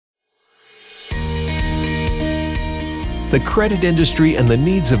The credit industry and the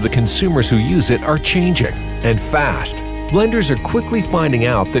needs of the consumers who use it are changing, and fast. Lenders are quickly finding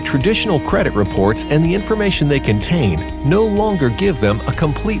out that traditional credit reports and the information they contain no longer give them a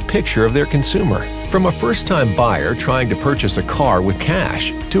complete picture of their consumer. From a first-time buyer trying to purchase a car with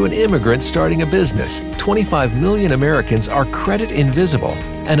cash to an immigrant starting a business, 25 million Americans are credit invisible,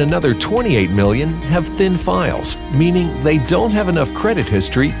 and another 28 million have thin files, meaning they don't have enough credit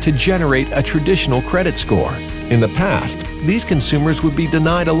history to generate a traditional credit score. In the past, these consumers would be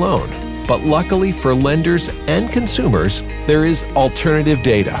denied a loan. But luckily for lenders and consumers, there is alternative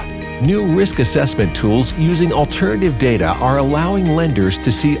data. New risk assessment tools using alternative data are allowing lenders to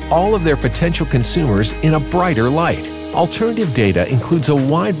see all of their potential consumers in a brighter light. Alternative data includes a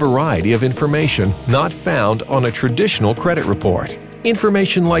wide variety of information not found on a traditional credit report.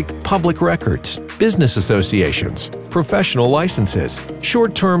 Information like public records, business associations, professional licenses,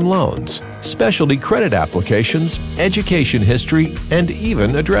 short-term loans, specialty credit applications, education history, and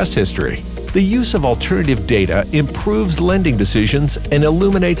even address history. The use of alternative data improves lending decisions and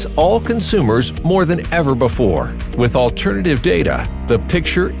illuminates all consumers more than ever before. With alternative data, the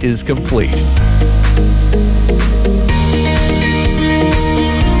picture is complete.